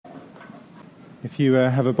If you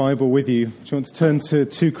have a Bible with you, do you want to turn to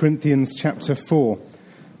 2 Corinthians chapter 4?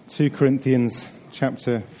 2 Corinthians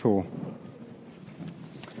chapter 4.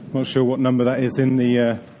 I'm not sure what number that is in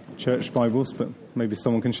the church Bibles, but maybe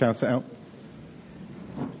someone can shout it out.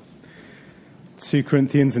 2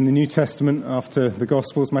 Corinthians in the New Testament after the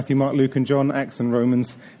Gospels, Matthew, Mark, Luke and John, Acts and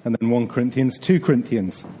Romans, and then 1 Corinthians, 2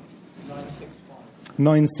 Corinthians.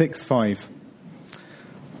 965.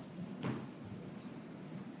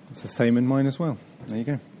 It's the same in mine as well. There you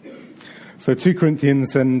go. So 2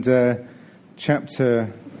 Corinthians and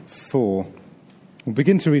chapter 4. We'll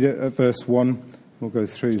begin to read at verse 1. We'll go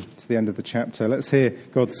through to the end of the chapter. Let's hear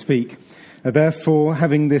God speak. Therefore,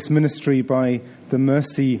 having this ministry by the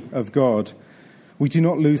mercy of God, we do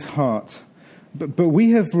not lose heart. But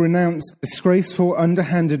we have renounced disgraceful,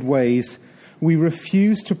 underhanded ways. We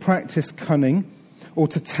refuse to practice cunning or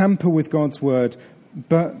to tamper with God's word,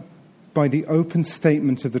 but by the open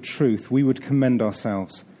statement of the truth, we would commend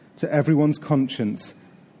ourselves to everyone's conscience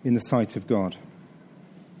in the sight of God.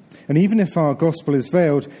 And even if our gospel is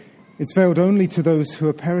veiled, it's veiled only to those who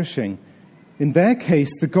are perishing. In their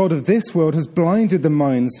case, the God of this world has blinded the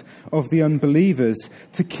minds of the unbelievers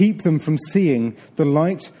to keep them from seeing the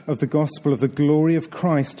light of the gospel of the glory of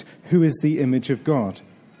Christ, who is the image of God.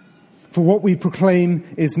 For what we proclaim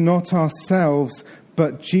is not ourselves,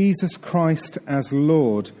 but Jesus Christ as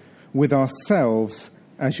Lord, with ourselves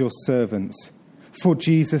as your servants, for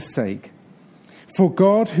Jesus' sake. For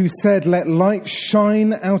God, who said, "Let light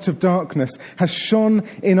shine out of darkness," has shone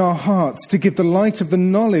in our hearts to give the light of the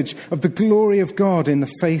knowledge of the glory of God in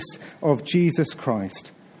the face of Jesus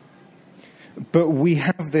Christ. But we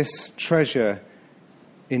have this treasure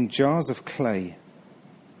in jars of clay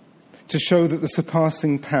to show that the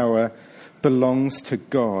surpassing power belongs to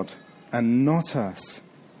God and not us.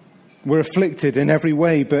 We're afflicted in every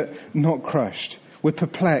way, but not crushed. We're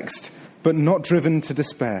perplexed, but not driven to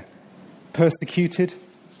despair. Persecuted,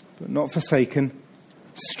 but not forsaken.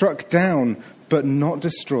 Struck down, but not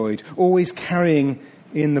destroyed. Always carrying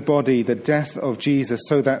in the body the death of Jesus,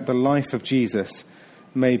 so that the life of Jesus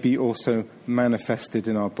may be also manifested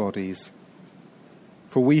in our bodies.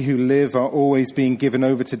 For we who live are always being given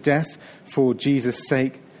over to death for Jesus'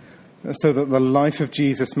 sake, so that the life of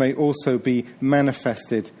Jesus may also be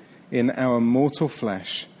manifested in our mortal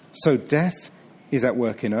flesh. So death is at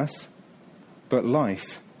work in us, but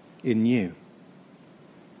life in you.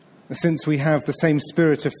 Since we have the same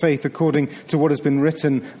spirit of faith, according to what has been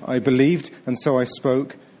written, I believed, and so I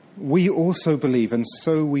spoke, we also believe, and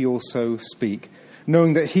so we also speak,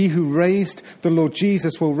 knowing that he who raised the Lord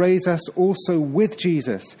Jesus will raise us also with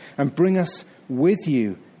Jesus and bring us with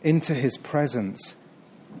you into his presence.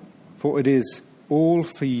 For it is all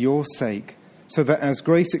for your sake, so that as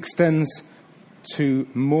grace extends to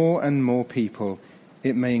more and more people,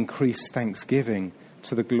 it may increase thanksgiving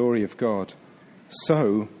to the glory of God.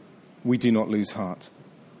 So we do not lose heart.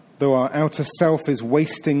 Though our outer self is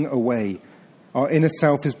wasting away, our inner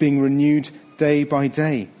self is being renewed day by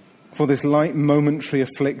day. For this light momentary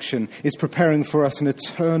affliction is preparing for us an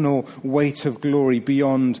eternal weight of glory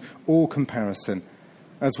beyond all comparison,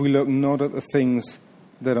 as we look not at the things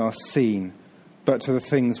that are seen, but to the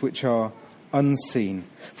things which are unseen.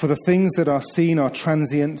 For the things that are seen are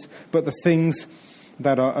transient, but the things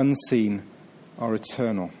that are unseen are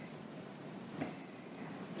eternal.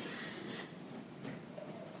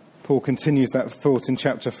 Paul continues that thought in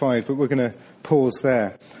chapter 5, but we're going to pause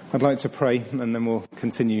there. I'd like to pray, and then we'll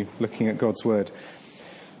continue looking at God's word.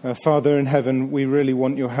 Father in heaven, we really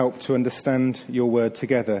want your help to understand your word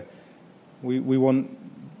together. We want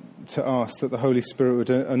to ask that the Holy Spirit would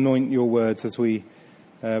anoint your words as we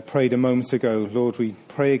prayed a moment ago. Lord, we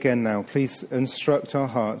pray again now. Please instruct our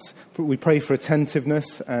hearts. We pray for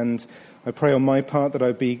attentiveness, and I pray on my part that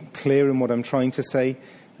I be clear in what I'm trying to say,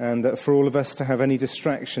 and that for all of us to have any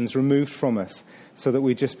distractions removed from us, so that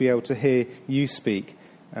we just be able to hear you speak,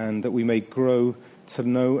 and that we may grow to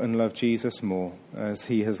know and love Jesus more as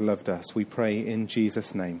he has loved us. We pray in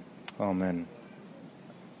Jesus' name. Amen.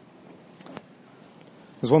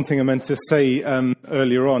 There's one thing I meant to say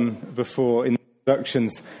earlier on before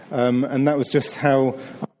introductions, and that was just how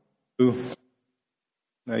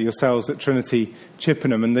yourselves at Trinity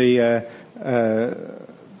Chippenham, and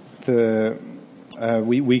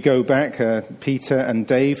we go back, Peter and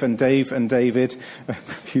Dave and David, a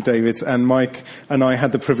few Davids, and Mike and I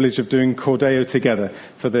had the privilege of doing Cordeo together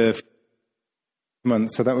for the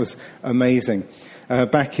months, so that was amazing.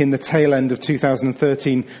 Back in the tail end of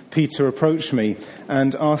 2013, Peter approached me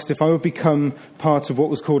and asked if I would become part of what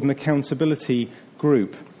was called an accountability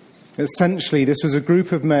group. Essentially, this was a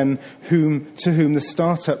group of men to whom the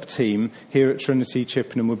startup team here at Trinity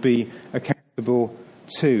Chippenham would be accountable accountable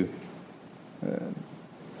to,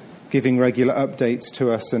 giving regular updates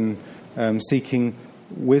to us and seeking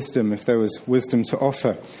wisdom if there was wisdom to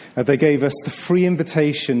offer. They gave us the free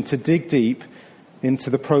invitation to dig deep into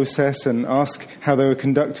the process and ask how they were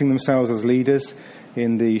conducting themselves as leaders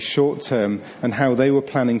in the short term and how they were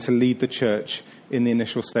planning to lead the church in the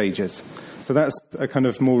initial stages. So that's a kind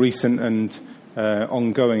of more recent and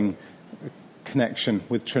ongoing connection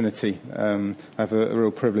with Trinity. I have a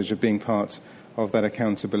real privilege of being part of that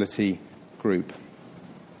accountability group.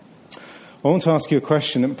 I want to ask you a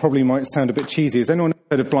question that probably might sound a bit cheesy. Has anyone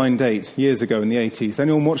heard of Blind Date years ago in the 80s?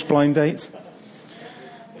 Anyone watch Blind Date?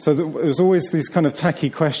 So there was always these kind of tacky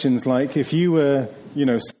questions like, if you were,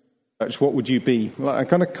 such, what would you be?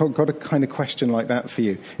 Like, I got a kind of question like that for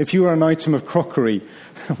you. If you were an item of crockery,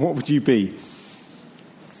 what would you be?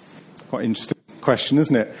 Quite interesting question,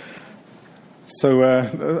 isn't it? So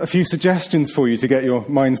a few suggestions for you to get your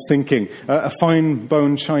minds thinking. A fine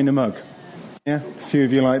bone china mug. Yeah, a few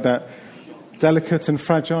of you like that. Delicate and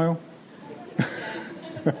fragile.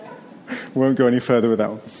 Won't go any further with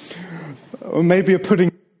that one. Or maybe a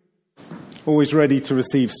pudding, always ready to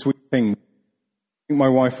receive sweet things. I think my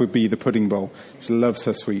wife would be the pudding bowl. She loves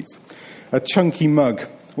her sweets. A chunky mug,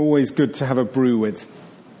 always good to have a brew with.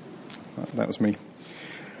 That was me.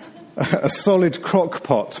 A solid crock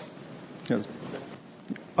pot. That's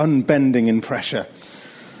unbending in pressure.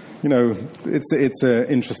 It's an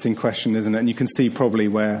interesting question, isn't it? And you can see probably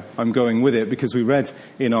where I'm going with it, because we read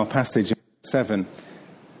in our passage in 7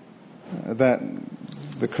 that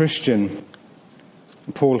the Christian,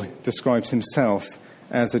 Paul describes himself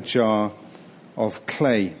as a jar of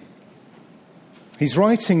clay. He's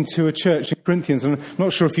writing to a church in Corinthians, and I'm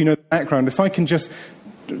not sure if you know the background. If I can just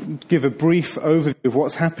give a brief overview of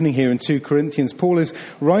what's happening here in 2 Corinthians. Paul is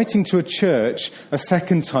writing to a church a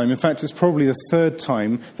second time. In fact, it's probably the third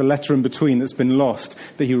time, the letter in between that's been lost,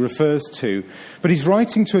 that he refers to. But he's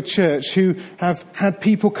writing to a church who have had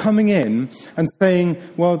people coming in and saying,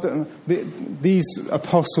 well, these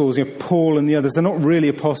apostles, Paul and the others, they're not really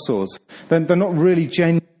apostles. They're not really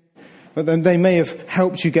genuine. They may have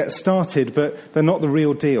helped you get started, but they're not the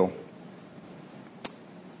real deal.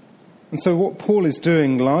 And so what Paul is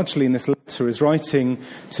doing largely in this letter is writing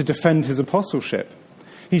to defend his apostleship.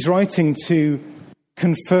 He's writing to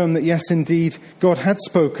confirm that, yes, indeed, God had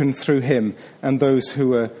spoken through him and those who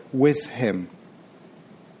were with him.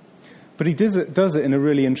 But he does it in a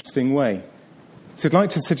really interesting way. So I'd like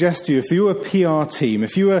to suggest to you, if you were a PR team,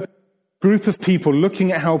 if you were a group of people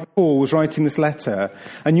looking at how Paul was writing this letter,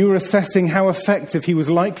 and you were assessing how effective he was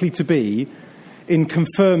likely to be in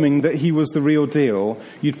confirming that he was the real deal,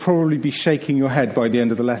 you'd probably be shaking your head by the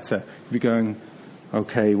end of the letter. You'd be going,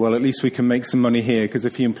 okay, well, at least we can make some money here, because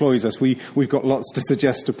if he employs us, we've got lots to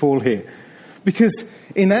suggest to Paul here. Because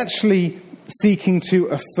in actually seeking to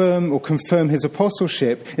affirm or confirm his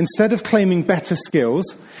apostleship, instead of claiming better skills,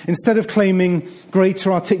 instead of claiming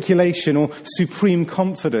greater articulation or supreme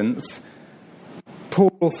confidence,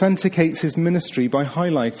 Paul authenticates his ministry by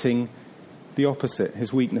highlighting the opposite,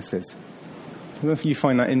 his weaknesses. I don't know if you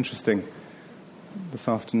find that interesting this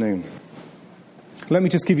afternoon. Let me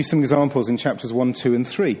just give you some examples in chapters 1, 2 and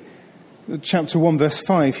 3. Chapter 1, verse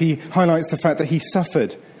 5, he highlights the fact that he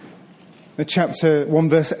suffered. In chapter 1,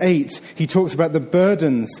 verse 8, he talks about the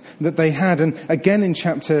burdens that they had. And again in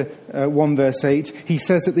chapter 1, verse 8, he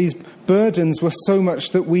says that these burdens were so much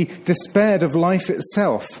that we despaired of life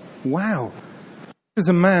itself. Wow. This is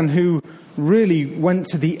a man who really went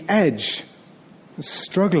to the edge,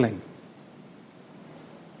 struggling.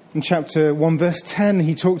 In chapter 1, verse 10,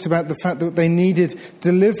 he talked about the fact that they needed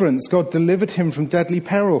deliverance. God delivered him from deadly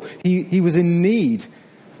peril. He was in need.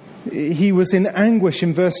 He was in anguish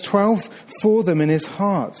in verse 12 for them in his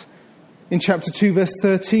heart. In chapter 2, verse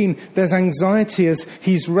 13, there's anxiety as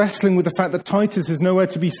he's wrestling with the fact that Titus is nowhere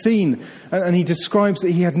to be seen. And he describes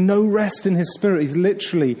that he had no rest in his spirit. He's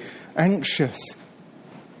literally anxious.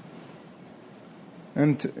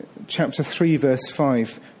 And chapter 3, verse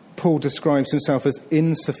 5, Paul describes himself as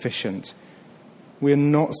insufficient. We are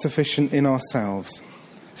not sufficient in ourselves.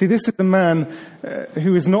 See, this is the man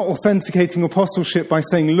who is not authenticating apostleship by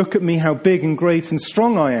saying, look at me, how big and great and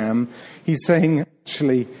strong I am. He's saying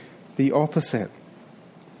actually the opposite.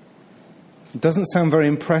 It doesn't sound very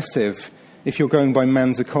impressive if you're going by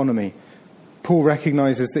man's economy. Paul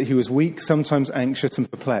recognizes that he was weak, sometimes anxious and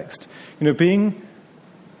perplexed. Being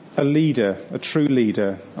a leader, a true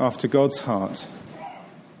leader after God's heart,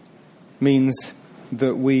 means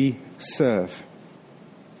that we serve.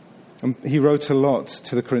 And he wrote a lot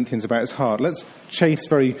to the Corinthians about his heart. Let's chase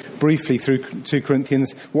very briefly through 2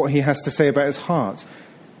 Corinthians what he has to say about his heart.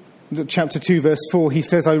 Chapter 2, verse 4, he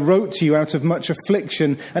says, I wrote to you out of much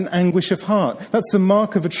affliction and anguish of heart. That's the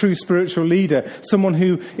mark of a true spiritual leader, someone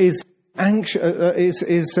who is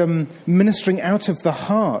ministering out of the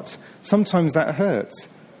heart. Sometimes that hurts.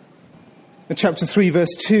 In chapter 3,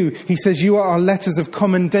 verse 2, he says, you are our letters of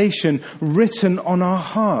commendation written on our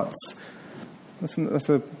hearts. That's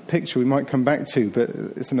a picture we might come back to, but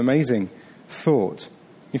it's an amazing thought.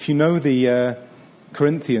 If you know the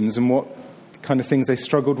Corinthians and what kind of things they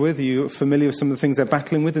struggled with, are you familiar with some of the things they're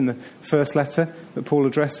battling with in the first letter that Paul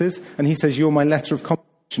addresses? And he says, you're my letter of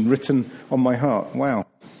commendation written on my heart. Wow.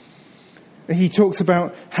 He talks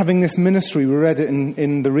about having this ministry. We read it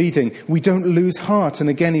in the reading. We don't lose heart. And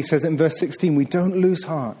again, he says it in verse 16, we don't lose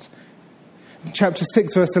heart. In chapter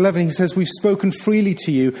 6, verse 11, he says, we've spoken freely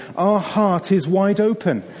to you. Our heart is wide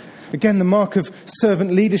open. Again, the mark of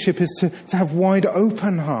servant leadership is to have wide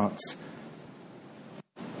open hearts.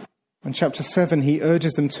 In chapter 7, he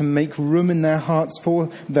urges them to make room in their hearts for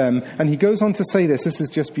them. And he goes on to say this is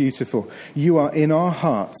just beautiful. You are in our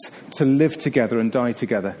hearts to live together and die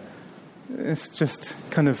together. It's just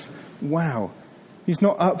kind of, wow. He's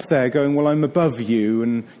not up there going, well, I'm above you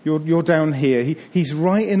and you're down here. He's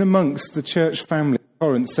right in amongst the church family of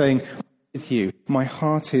Corinth saying, I'm with you. My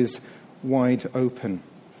heart is wide open.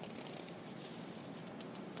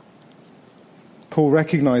 Paul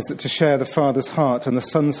recognized that to share the Father's heart and the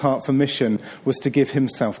Son's heart for mission was to give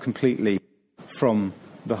himself completely from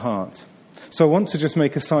the heart. So I want to just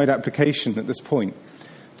make a side application at this point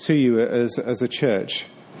to you as a church,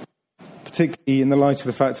 particularly in the light of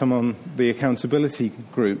the fact I'm on the accountability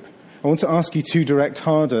group. I want to ask you two direct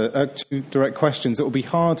questions that will be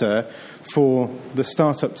harder for the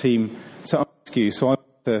startup team to ask you. So I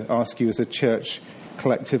want to ask you as a church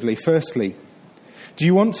collectively. Firstly, do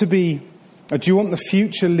you want the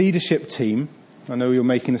future leadership team, I know you're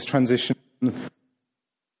making this transition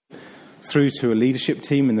through to a leadership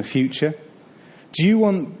team in the future. Do you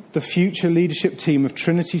want the future leadership team of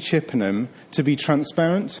Trinity Chippenham to be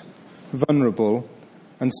transparent, vulnerable,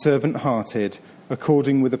 and servant-hearted,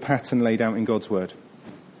 according with the pattern laid out in God's Word?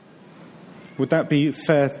 Would that be a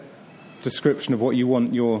fair description of what you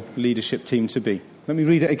want your leadership team to be? Let me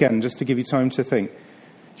read it again, just to give you time to think.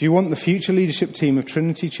 Do you want the future leadership team of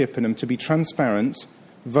Trinity Chippenham to be transparent,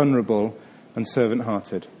 vulnerable, and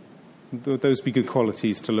servant-hearted? Would those be good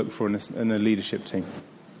qualities to look for in a leadership team?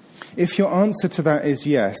 If your answer to that is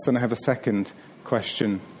yes, then I have a second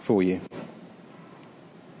question for you.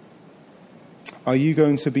 Are you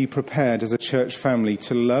going to be prepared as a church family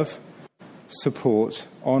to love, support,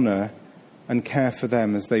 honour, and care for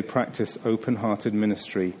them as they practice open-hearted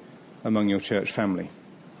ministry among your church family?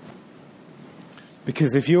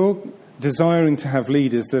 Because if you're desiring to have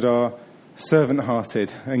leaders that are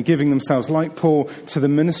servant-hearted and giving themselves, like Paul, to the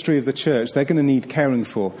ministry of the church, they're going to need caring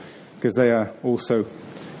for, because they are also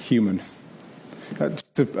human.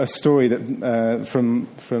 Just a story that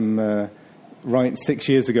from right 6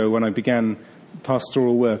 years ago when I began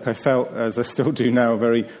pastoral work, I felt, as I still do now,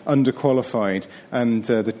 very underqualified, and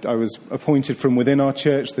I was appointed from within our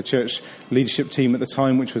church. The church leadership team at the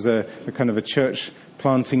time, which was a kind of a church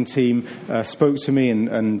planting team, spoke to me,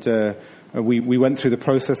 and we went through the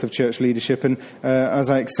process of church leadership. And as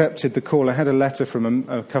I accepted the call, I had a letter from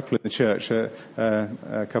a couple in the church, a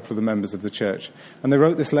couple of the members of the church, and they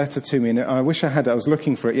wrote this letter to me. And I wish I had it. I was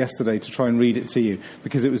looking for it yesterday to try and read it to you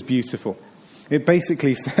because it was beautiful. It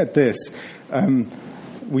basically said this: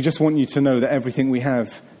 we just want you to know that everything we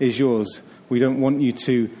have is yours. We don't want you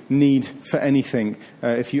to need for anything.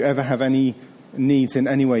 If you ever have any needs in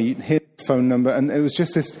any way, here's the phone number. And it was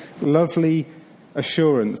just this lovely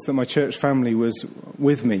assurance that my church family was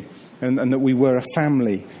with me and that we were a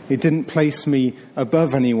family. It didn't place me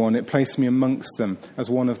above anyone. It placed me amongst them as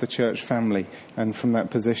one of the church family. And from that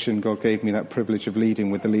position, God gave me that privilege of leading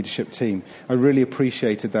with the leadership team. I really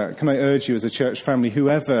appreciated that. Can I urge you as a church family,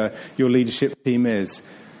 whoever your leadership team is,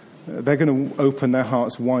 they're going to open their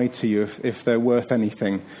hearts wide to you if they're worth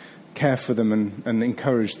anything. Care for them and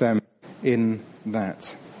encourage them in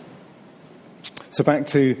that. So back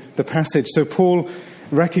to the passage. So Paul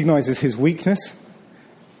recognizes his weakness.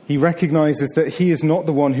 He recognizes that he is not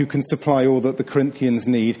the one who can supply all that the Corinthians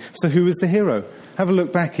need. So who is the hero? Have a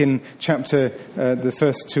look back in the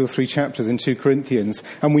first 2 or 3 chapters in 2 Corinthians,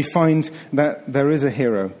 and we find that there is a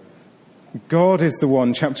hero. God is the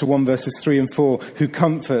one, chapter 1, verses 3 and 4, who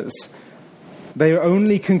comforts. They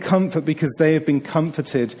only can comfort because they have been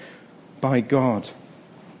comforted by God.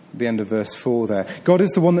 The end of verse 4 there. God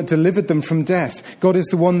is the one that delivered them from death. God is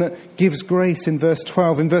the one that gives grace in verse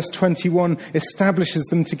 12. In verse 21, establishes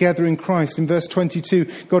them together in Christ. In verse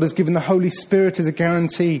 22, God has given the Holy Spirit as a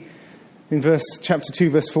guarantee. In chapter 2,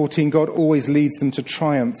 verse 14, God always leads them to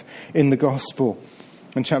triumph in the gospel.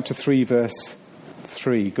 And chapter 3, verse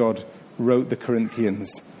 3, God wrote the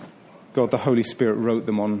Corinthians. God, the Holy Spirit, wrote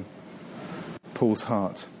them on Paul's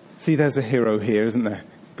heart. See, there's a hero here, isn't there?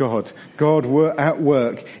 God were at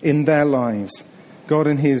work in their lives. God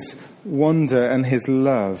in his wonder and his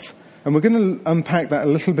love. And we're going to unpack that a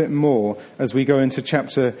little bit more as we go into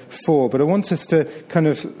chapter 4. But I want us to kind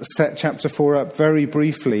of set chapter 4 up very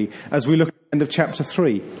briefly as we look at the end of chapter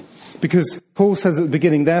 3. Because Paul says at the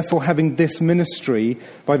beginning, therefore, having this ministry,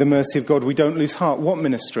 by the mercy of God, we don't lose heart. What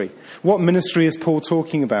ministry? What ministry is Paul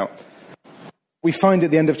talking about? We find at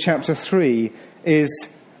the end of chapter 3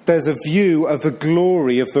 is there's a view of the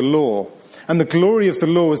glory of the law. And the glory of the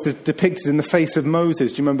law was depicted in the face of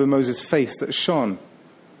Moses. Do you remember Moses' face that shone?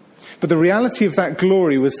 But the reality of that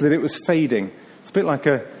glory was that it was fading. It's a bit like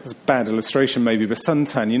it's a bad illustration maybe, but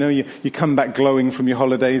suntan. You know, you come back glowing from your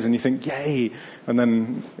holidays and you think, yay! And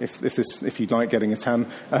then, if you like getting a tan,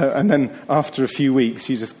 and then after a few weeks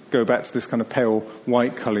you just go back to this kind of pale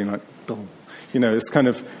white colour, and like, oh. You know, it's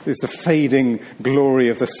the fading glory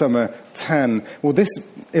of the summer tan. Well, this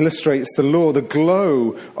illustrates the law. The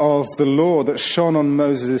glow of the law that shone on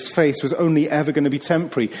Moses' face was only ever going to be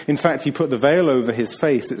temporary. In fact, he put the veil over his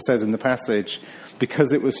face, it says in the passage,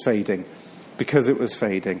 because it was fading. Because it was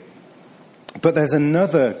fading. But there's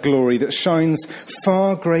another glory that shines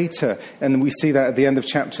far greater. And we see that at the end of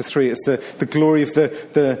chapter 3. It's the glory of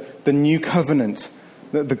the new covenant.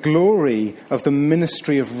 The glory of the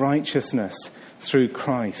ministry of righteousness through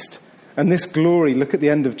Christ. And this glory, look at the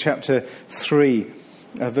end of chapter 3,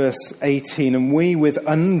 verse 18. And we with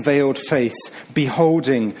unveiled face,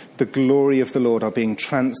 beholding the glory of the Lord, are being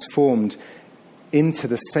transformed into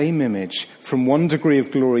the same image from one degree of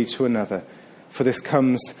glory to another. For this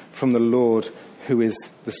comes from the Lord who is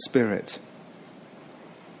the Spirit.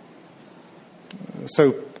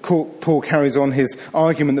 So Paul carries on his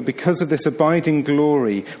argument that because of this abiding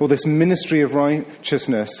glory, or this ministry of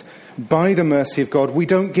righteousness, by the mercy of God, we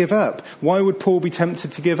don't give up. Why would Paul be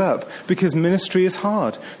tempted to give up? Because ministry is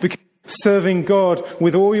hard. Because serving God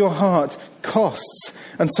with all your heart costs.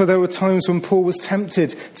 And so there were times when Paul was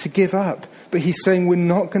tempted to give up. But he's saying we're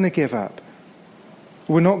not going to give up.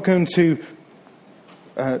 We're not going to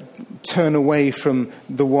turn away from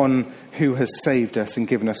the one who has saved us and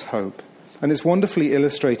given us hope. And it's wonderfully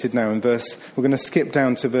illustrated now in we're going to skip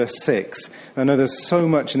down to verse 6. I know there's so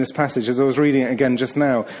much in this passage. As I was reading it again just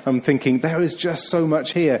now, I'm thinking there is just so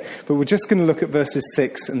much here. But we're just going to look at verses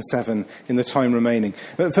 6 and 7 in the time remaining.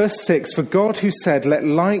 But verse 6, for God who said, let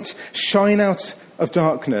light shine out of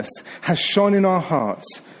darkness, has shone in our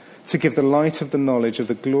hearts to give the light of the knowledge of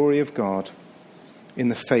the glory of God in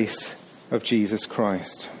the face of Jesus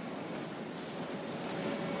Christ.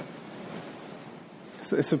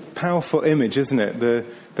 It's a powerful image, isn't it?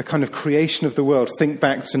 The kind of creation of the world. Think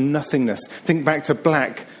back to nothingness. Think back to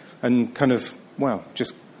black and kind of,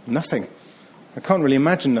 just nothing. I can't really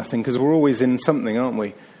imagine nothing because we're always in something, aren't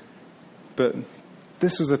we? But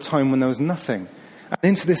this was a time when there was nothing. And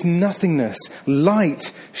into this nothingness,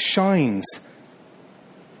 light shines.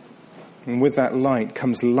 And with that light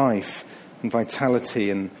comes life and vitality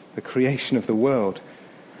and the creation of the world.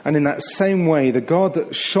 And in that same way, the God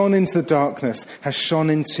that shone into the darkness has shone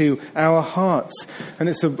into our hearts. And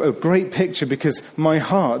it's a great picture because my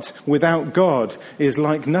heart without God is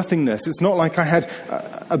like nothingness. It's not like I had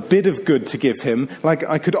a bit of good to give him, like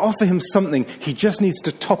I could offer him something. He just needs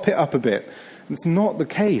to top it up a bit. It's not the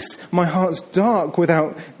case. My heart's dark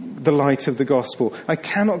without the light of the gospel. I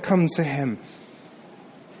cannot come to him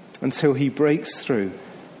until he breaks through.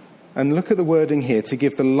 And look at the wording here, to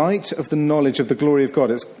give the light of the knowledge of the glory of God.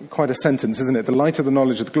 It's quite a sentence, isn't it? The light of the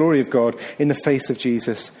knowledge of the glory of God in the face of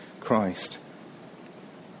Jesus Christ.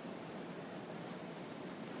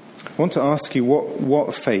 I want to ask you,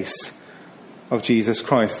 what face of Jesus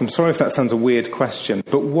Christ? I'm sorry if that sounds a weird question,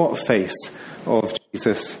 but what face of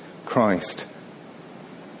Jesus Christ?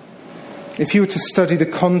 If you were to study the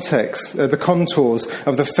context, the contours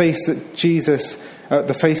of the face that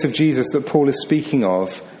the face of Jesus that Paul is speaking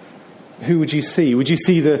of, who would you see? Would you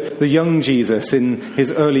see the young Jesus in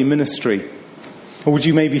his early ministry? Or would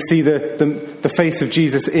you maybe see the face of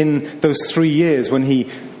Jesus in those 3 years when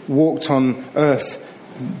he walked on earth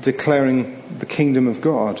declaring the kingdom of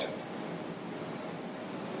God?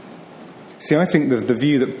 See, I think the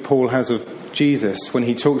view that Paul has of Jesus when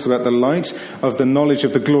he talks about the light of the knowledge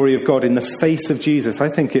of the glory of God in the face of Jesus, I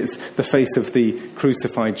think it's the face of the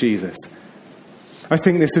crucified Jesus. I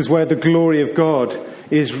think this is where the glory of God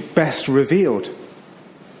is best revealed.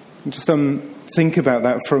 Just think about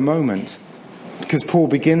that for a moment. Because Paul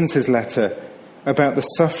begins his letter about the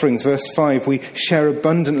sufferings. Verse 5, we share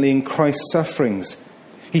abundantly in Christ's sufferings.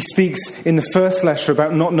 He speaks in the first letter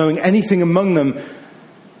about not knowing anything among them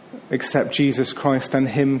except Jesus Christ and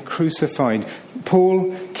him crucified.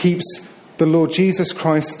 Paul keeps the Lord Jesus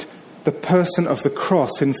Christ, the person of the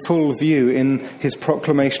cross, in full view in his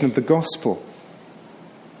proclamation of the gospel.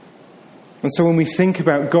 And so when we think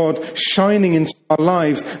about God shining into our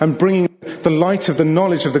lives and bringing the light of the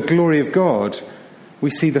knowledge of the glory of God, we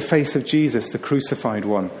see the face of Jesus, the crucified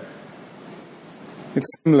one. It's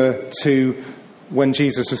similar to when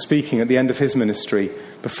Jesus was speaking at the end of his ministry,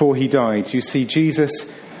 before he died. You see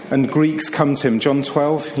Jesus and Greeks come to him. John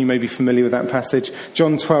 12, you may be familiar with that passage.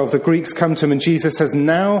 John 12, the Greeks come to him and Jesus says,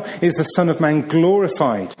 "Now is the Son of Man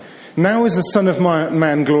glorified." Now is the Son of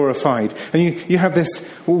Man glorified. And you have this,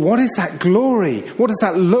 well, what is that glory? What does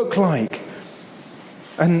that look like?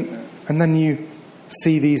 And then you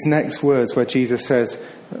see these next words where Jesus says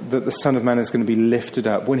that the Son of Man is going to be lifted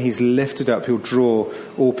up. When he's lifted up, he'll draw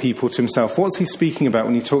all people to himself. What's he speaking about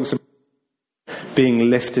when he talks about being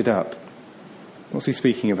lifted up? What's he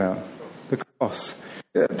speaking about? The cross.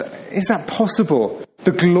 Is that possible?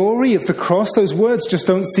 The glory of the cross? Those words just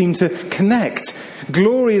don't seem to connect.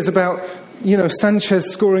 Glory is about, Sanchez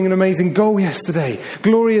scoring an amazing goal yesterday.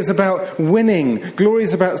 Glory is about winning. Glory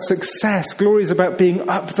is about success. Glory is about being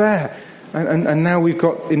up there. And now we've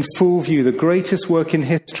got in full view the greatest work in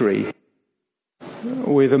history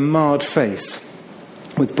with a marred face,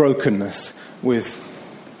 with brokenness, with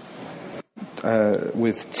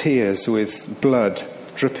tears, with blood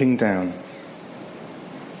dripping down.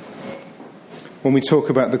 When we talk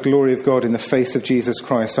about the glory of God in the face of Jesus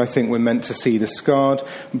Christ, I think we're meant to see the scarred,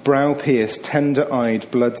 brow-pierced, tender-eyed,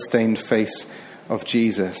 blood-stained face of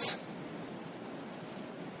Jesus.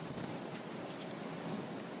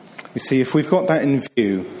 You see, if we've got that in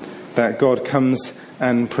view, that God comes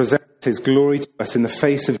and presents his glory to us in the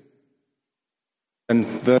face of Jesus, and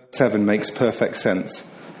verse 7 makes perfect sense.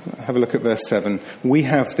 Have a look at verse 7. We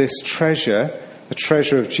have this treasure, the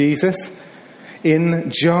treasure of Jesus, in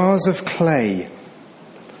jars of clay,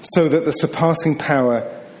 so that the surpassing power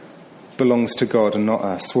belongs to God and not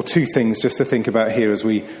us. Well, two things just to think about here as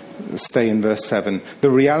we stay in verse 7. The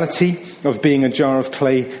reality of being a jar of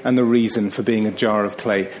clay and the reason for being a jar of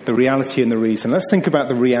clay. The reality and the reason. Let's think about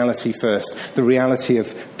the reality first. The reality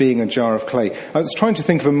of being a jar of clay. I was trying to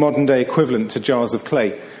think of a modern day equivalent to jars of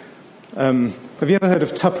clay. Have you ever heard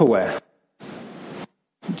of Tupperware?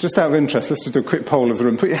 Just out of interest, let's just do a quick poll of the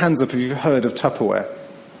room. Put your hands up if you've heard of Tupperware.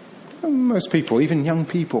 Most people, even young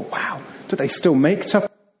people. Wow. Do they still make Tupperware?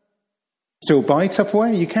 Still buy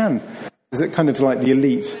Tupperware? You can. Is it kind of like the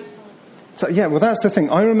elite? So, yeah, well, that's the thing.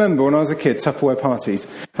 I remember when I was a kid, Tupperware parties.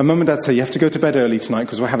 And Mum and Dad say, you have to go to bed early tonight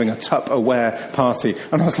because we're having a Tupperware party.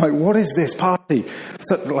 And I was like, what is this party?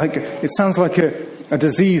 So, it sounds like a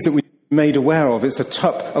disease that we made aware of. It's a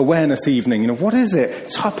Tup awareness evening. What is it?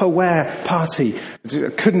 Tupperware party. I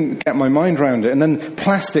couldn't get my mind around it. And then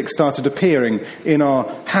plastic started appearing in our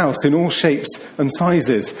house in all shapes and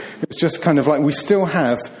sizes. It's just kind of like we still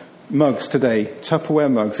have mugs today,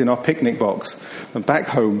 Tupperware mugs in our picnic box. And back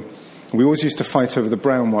home, we always used to fight over the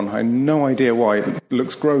brown one. I have no idea why. It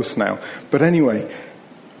looks gross now. But anyway,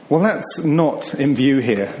 well, that's not in view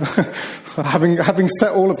here. Having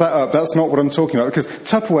set all of that up, that's not what I'm talking about, because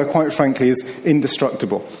Tupperware, quite frankly, is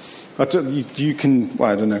indestructible. You can,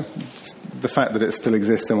 well, I don't know, the fact that it still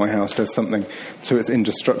exists in my house says something to its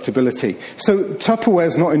indestructibility. So Tupperware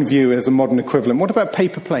is not in view as a modern equivalent. What about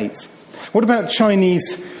paper plates? What about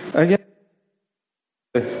Chinese,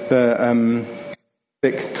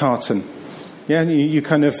 thick carton? Yeah, you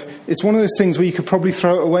kind of, it's one of those things where you could probably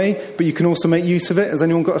throw it away, but you can also make use of it. Has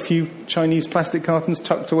anyone got a few Chinese plastic cartons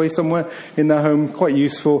tucked away somewhere in their home? Quite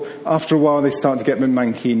useful. After a while, they start to get a bit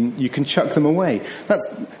manky and you can chuck them away.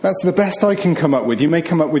 That's the best I can come up with. You may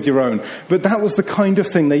come up with your own. But that was the kind of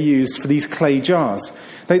thing they used for these clay jars.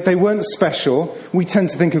 They weren't special. We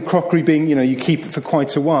tend to think of crockery being, you keep it for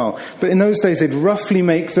quite a while. But in those days, they'd roughly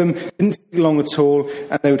make them, didn't take long at all,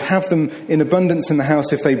 and they would have them in abundance in the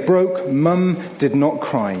house. If they broke, Mum did not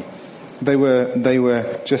cry. They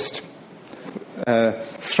were just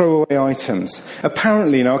throwaway items.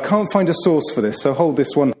 Apparently, now I can't find a source for this, so hold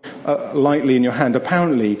this one lightly in your hand.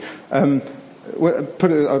 Apparently,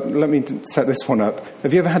 let me set this one up.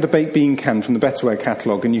 Have you ever had a baked bean can from the Betterware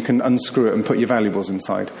catalogue and you can unscrew it and put your valuables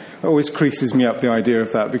inside? It always creases me up, the idea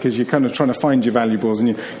of that, because you're kind of trying to find your valuables and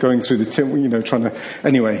you're going through the tin, trying to...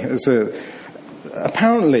 Anyway,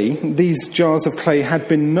 apparently these jars of clay had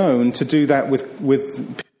been known to do that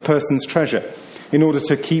with person's treasure in order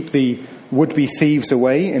to keep the would-be thieves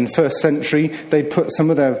away in first century, they'd put some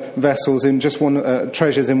of their vessels in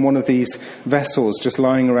treasures in one of these vessels just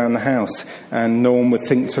lying around the house, and no one would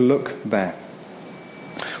think to look there.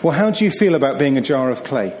 Well, how do you feel about being a jar of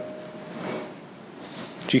clay?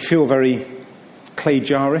 Do you feel very clay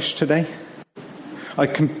jarish today? I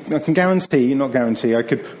can guarantee, I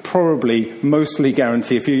could probably mostly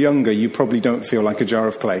guarantee if you're younger, you probably don't feel like a jar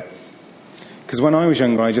of clay. Because when I was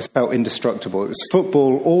younger, I just felt indestructible. It was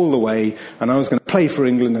football all the way, and I was going to play for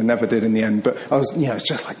England. I never did in the end, but I was, it's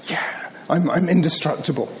just like, I'm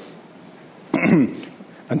indestructible.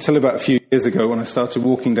 Until about a few years ago when I started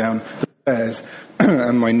walking down the stairs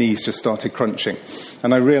and my knees just started crunching.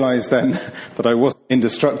 And I realized then that I wasn't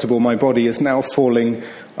indestructible. My body is now falling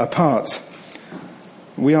apart.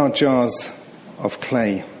 We are jars of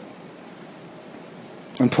clay.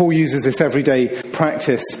 And Paul uses this everyday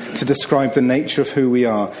practice to describe the nature of who we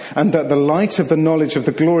are. And that the light of the knowledge of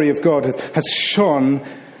the glory of God has shone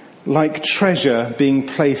like treasure being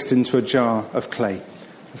placed into a jar of clay.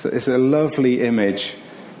 It's a lovely image.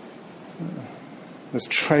 There's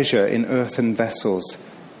treasure in earthen vessels.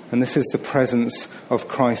 And this is the presence of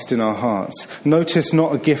Christ in our hearts. Notice,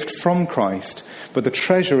 not a gift from Christ, but the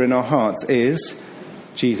treasure in our hearts is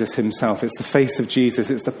Jesus himself. It's the face of Jesus.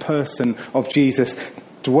 It's the person of Jesus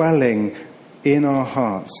dwelling in our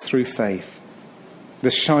hearts through faith.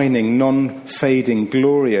 The shining, non-fading,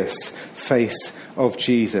 glorious face of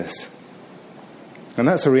Jesus. And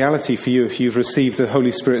that's a reality for you if you've received the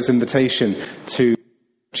Holy Spirit's invitation to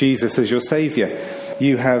Jesus as your Saviour.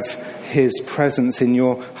 You have his presence in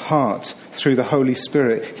your heart through the Holy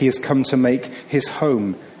Spirit. He has come to make his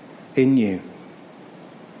home in you.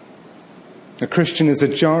 A Christian is a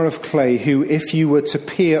jar of clay who, if you were to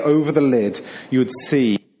peer over the lid, you would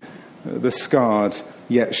see the scarred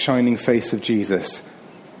yet shining face of Jesus,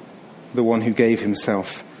 the one who gave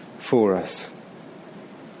himself for us.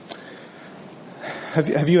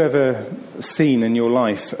 Have you ever seen in your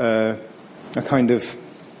life a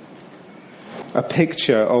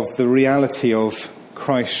picture of the reality of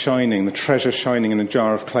Christ shining, the treasure shining in a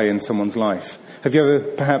jar of clay in someone's life? Have you ever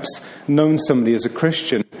perhaps known somebody as a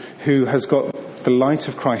Christian who has got the light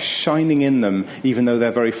of Christ shining in them, even though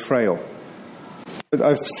they're very frail?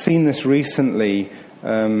 I've seen this recently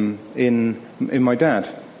in my dad.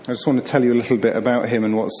 I just want to tell you a little bit about him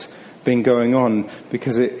and what's been going on,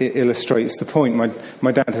 because it illustrates the point.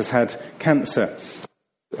 My dad has had cancer.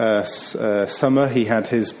 Summer, he had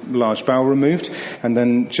his large bowel removed, and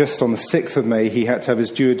then just on the 6th of May, he had to have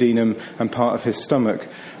his duodenum and part of his stomach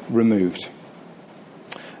removed.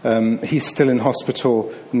 He's still in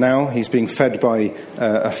hospital now. He's being fed by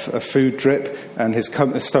a food drip, and his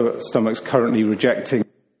stomach's currently rejecting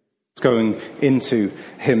what's going into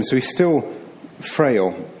him. So he's still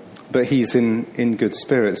frail, but he's in good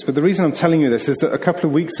spirits. But the reason I'm telling you this is that a couple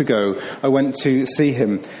of weeks ago, I went to see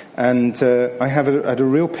him, and I had a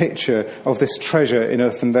real picture of this treasure in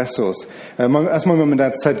earthen vessels. As my mum and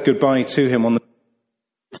dad said goodbye to him on the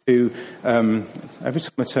every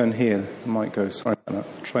time I turn here, the mic goes. Sorry about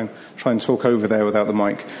that. Try and talk over there without the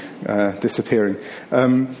mic disappearing.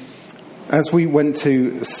 As we went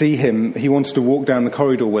to see him, he wanted to walk down the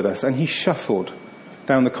corridor with us, and he shuffled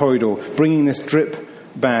down the corridor, bringing this drip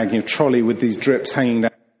bag, trolley with these drips hanging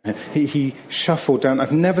down. He shuffled down.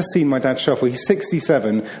 I've never seen my dad shuffle. He's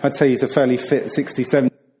 67. I'd say he's a fairly fit 67.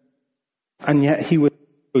 And yet he was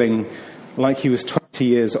feeling like he was 20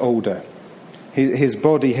 years older. His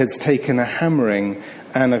body has taken a hammering,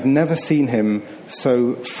 and I've never seen him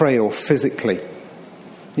so frail physically.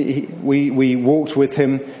 We walked with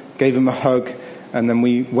him, gave him a hug, and then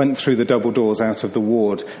we went through the double doors out of the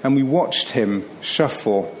ward, and we watched him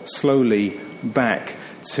shuffle slowly back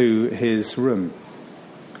to his room.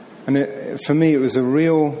 And for me, it was a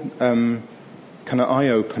real kind of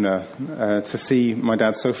eye-opener to see my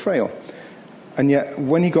dad so frail. And yet,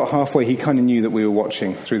 when he got halfway, he kind of knew that we were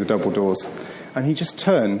watching through the double doors. And he just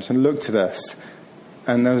turned and looked at us,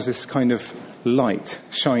 and there was this kind of light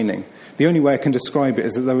shining. The only way I can describe it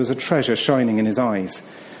is that there was a treasure shining in his eyes.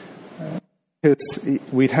 Because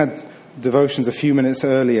we'd had devotions a few minutes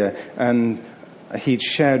earlier, and he'd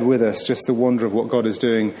shared with us just the wonder of what God is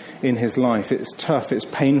doing in his life. It's tough, it's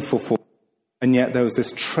painful for him, and yet there was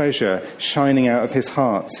this treasure shining out of his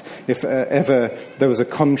heart. If ever there was a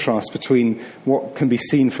contrast between what can be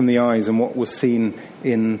seen from the eyes and what was seen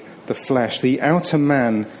in the flesh. The outer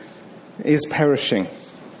man is perishing,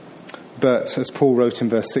 but as Paul wrote in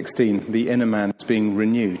verse 16, the inner man is being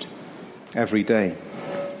renewed every day.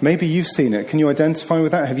 Maybe you've seen it. Can you identify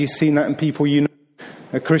with that? Have you seen that in people you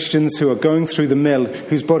know? Christians who are going through the mill,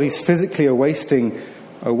 whose bodies physically are wasting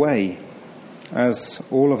away. as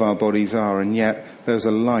all of our bodies are, and yet there's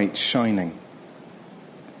a light shining.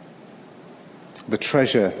 The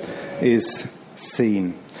treasure is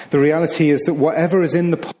seen. The reality is that whatever is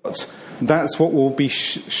in the pot, that's what will be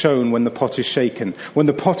shown when the pot is shaken. When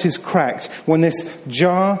the pot is cracked, when this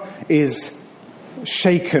jar is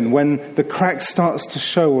shaken, when the crack starts to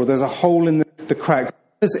show, or there's a hole in the crack,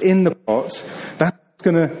 what's in the pot, that's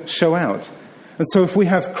going to show out. And so if we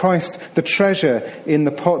have Christ, the treasure, in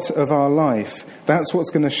the pot of our life, that's what's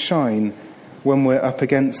going to shine when we're up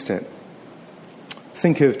against it.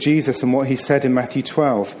 Think of Jesus and what he said in Matthew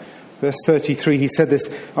 12, verse 33. He said this: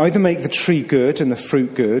 either make the tree good and the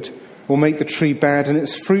fruit good, or make the tree bad and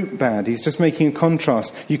its fruit bad. He's just making a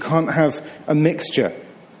contrast. You can't have a mixture.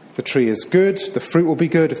 If the tree is good, the fruit will be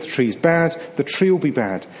good. If the tree is bad, the tree will be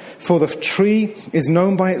bad. For the tree is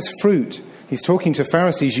known by its fruit. He's talking to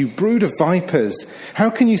Pharisees. You brood of vipers, how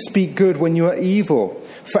can you speak good when you are evil?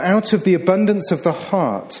 For out of the abundance of the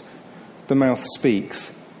heart, the mouth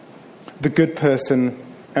speaks. The good person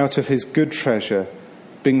out of his good treasure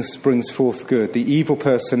brings forth good. The evil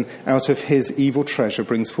person out of his evil treasure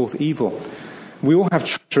brings forth evil. We all have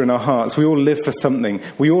treasure in our hearts. We all live for something.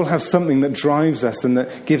 We all have something that drives us and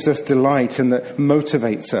that gives us delight and that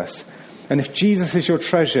motivates us. And if Jesus is your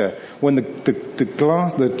treasure, when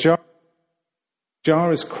the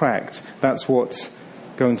jar is cracked, that's what's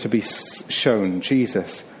going to be shown,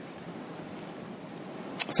 Jesus.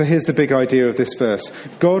 So here's the big idea of this verse.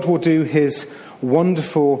 God will do his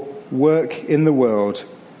wonderful work in the world,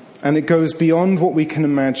 and it goes beyond what we can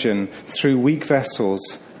imagine through weak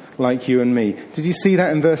vessels like you and me. Did you see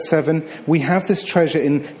that in verse 7? We have this treasure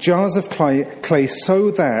in jars of clay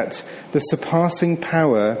so that the surpassing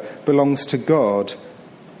power belongs to God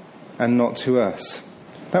and not to us.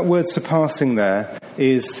 That word surpassing there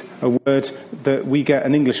is a word that we get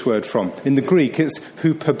an English word from. In the Greek, it's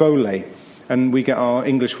hyperbole, and we get our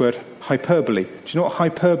English word hyperbole. Do you know what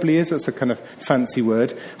hyperbole is? That's a kind of fancy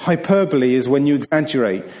word. Hyperbole is when you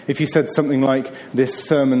exaggerate. If you said something like, this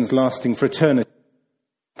sermon's lasting for eternity,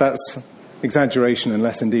 that's exaggeration,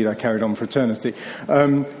 unless indeed I carried on for eternity.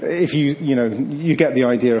 If you get the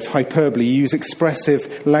idea of hyperbole. You use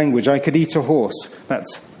expressive language. I could eat a horse.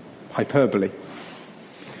 That's hyperbole.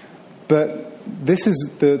 But this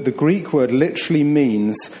is the Greek word literally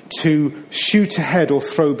means to shoot ahead or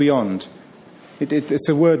throw beyond. It's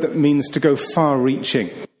a word that means to go far-reaching.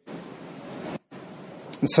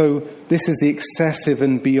 And so this is the excessive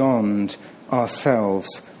and beyond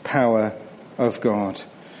ourselves power of God.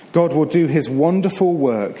 God will do his wonderful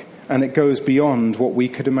work, and it goes beyond what we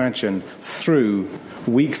could imagine through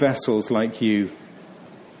weak vessels like you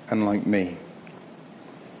and like me.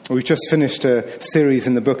 We've just finished a series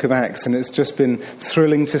in the book of Acts, and it's just been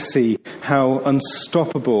thrilling to see how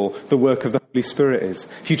unstoppable the work of the Holy Spirit is.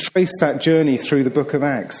 If you trace that journey through the book of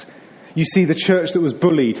Acts, you see the church that was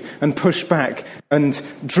bullied and pushed back and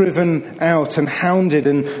driven out and hounded,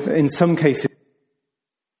 and in some cases.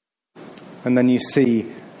 And then you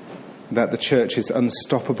see that the church is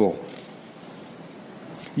unstoppable.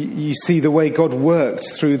 You see the way God worked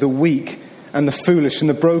through the weak and the foolish and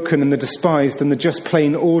the broken and the despised and the just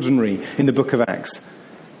plain ordinary in the book of Acts.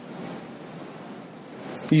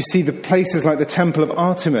 You see the places like the Temple of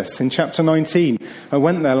Artemis in chapter 19. I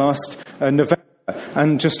went there last November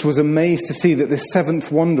and just was amazed to see that this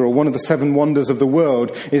seventh wonder, or one of the seven wonders of the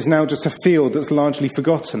world, is now just a field that's largely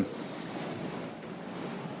forgotten.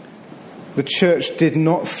 The church did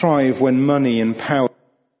not thrive when money and power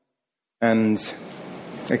and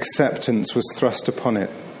acceptance was thrust upon it.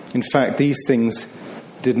 In fact, these things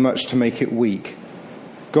did much to make it weak.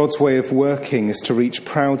 God's way of working is to reach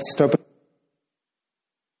proud, stubborn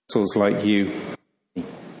vessels like you.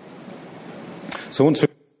 So I want to...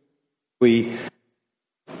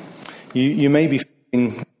 You may be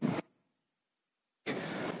feeling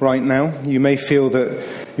right now, you may feel that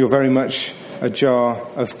you're very much a jar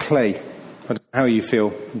of clay. I don't know how you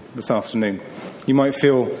feel this afternoon. You might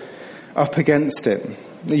feel up against it.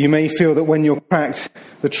 You may feel that when you're cracked,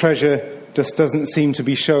 the treasure just doesn't seem to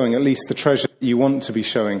be showing, at least the treasure that you want to be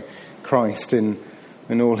showing, Christ in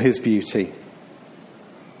all his beauty.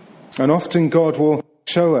 And often God will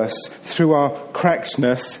show us through our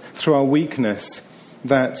crackedness, through our weakness,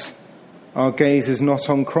 that our gaze is not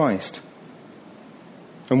on Christ.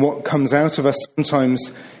 And what comes out of us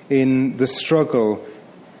sometimes in the struggle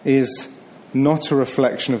is not a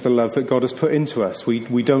reflection of the love that God has put into us.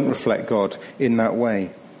 We don't reflect God in that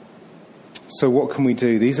way. So what can we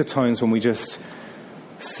do? These are times when we just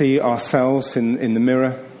see ourselves in the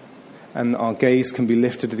mirror, and our gaze can be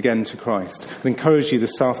lifted again to Christ. I encourage you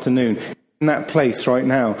this afternoon, in that place right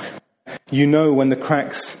now, you know when the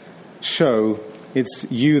cracks show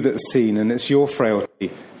it's you that's seen and it's your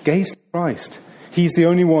frailty, gaze to Christ. He's the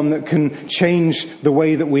only one that can change the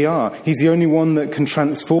way that we are. He's the only one that can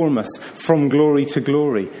transform us from glory to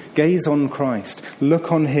glory. Gaze on Christ.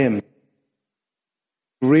 Look on him.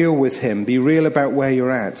 Be real with him. Be real about where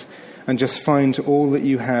you're at. And just find all that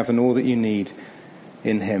you have and all that you need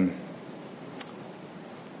in him.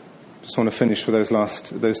 Just want to finish with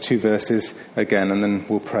those two verses again, and then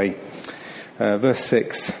we'll pray. Verse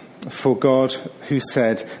 6. For God, who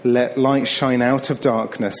said, "Let light shine out of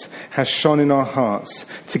darkness," has shone in our hearts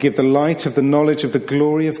to give the light of the knowledge of the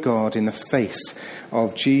glory of God in the face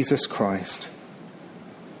of Jesus Christ.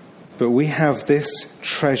 But we have this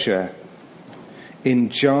treasure in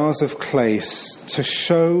jars of clay to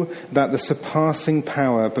show that the surpassing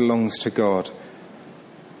power belongs to God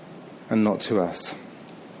and not to us.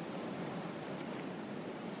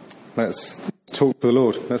 Let's talk to the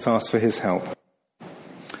Lord. Let's ask for his help.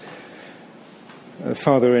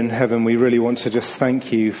 Father in heaven, we really want to just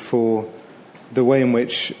thank you for the way in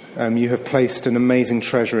which you have placed an amazing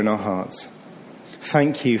treasure in our hearts.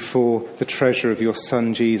 Thank you for the treasure of your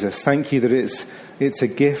Son, Jesus. Thank you that it's a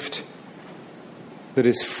gift that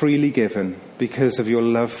is freely given because of your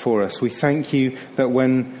love for us. We thank you that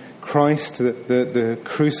when Christ, the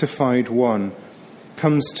crucified one,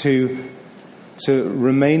 comes to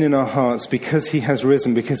remain in our hearts because he has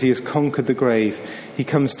risen, because he has conquered the grave, he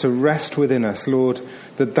comes to rest within us, Lord,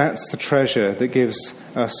 that's the treasure that gives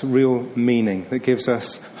us real meaning, that gives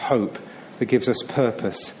us hope, that gives us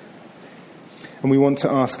purpose. And we want to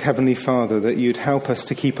ask, Heavenly Father, that you'd help us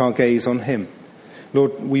to keep our gaze on him.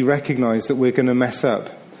 Lord, we recognise that we're going to mess up.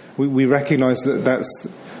 We recognise that that's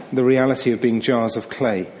the reality of being jars of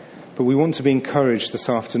clay. But we want to be encouraged this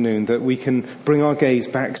afternoon that we can bring our gaze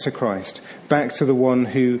back to Christ, back to the one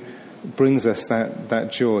who brings us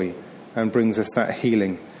that joy and brings us that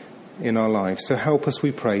healing in our lives. So help us,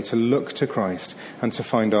 we pray, to look to Christ and to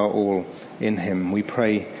find our all in him. We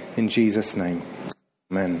pray in Jesus' name.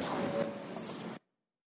 Amen.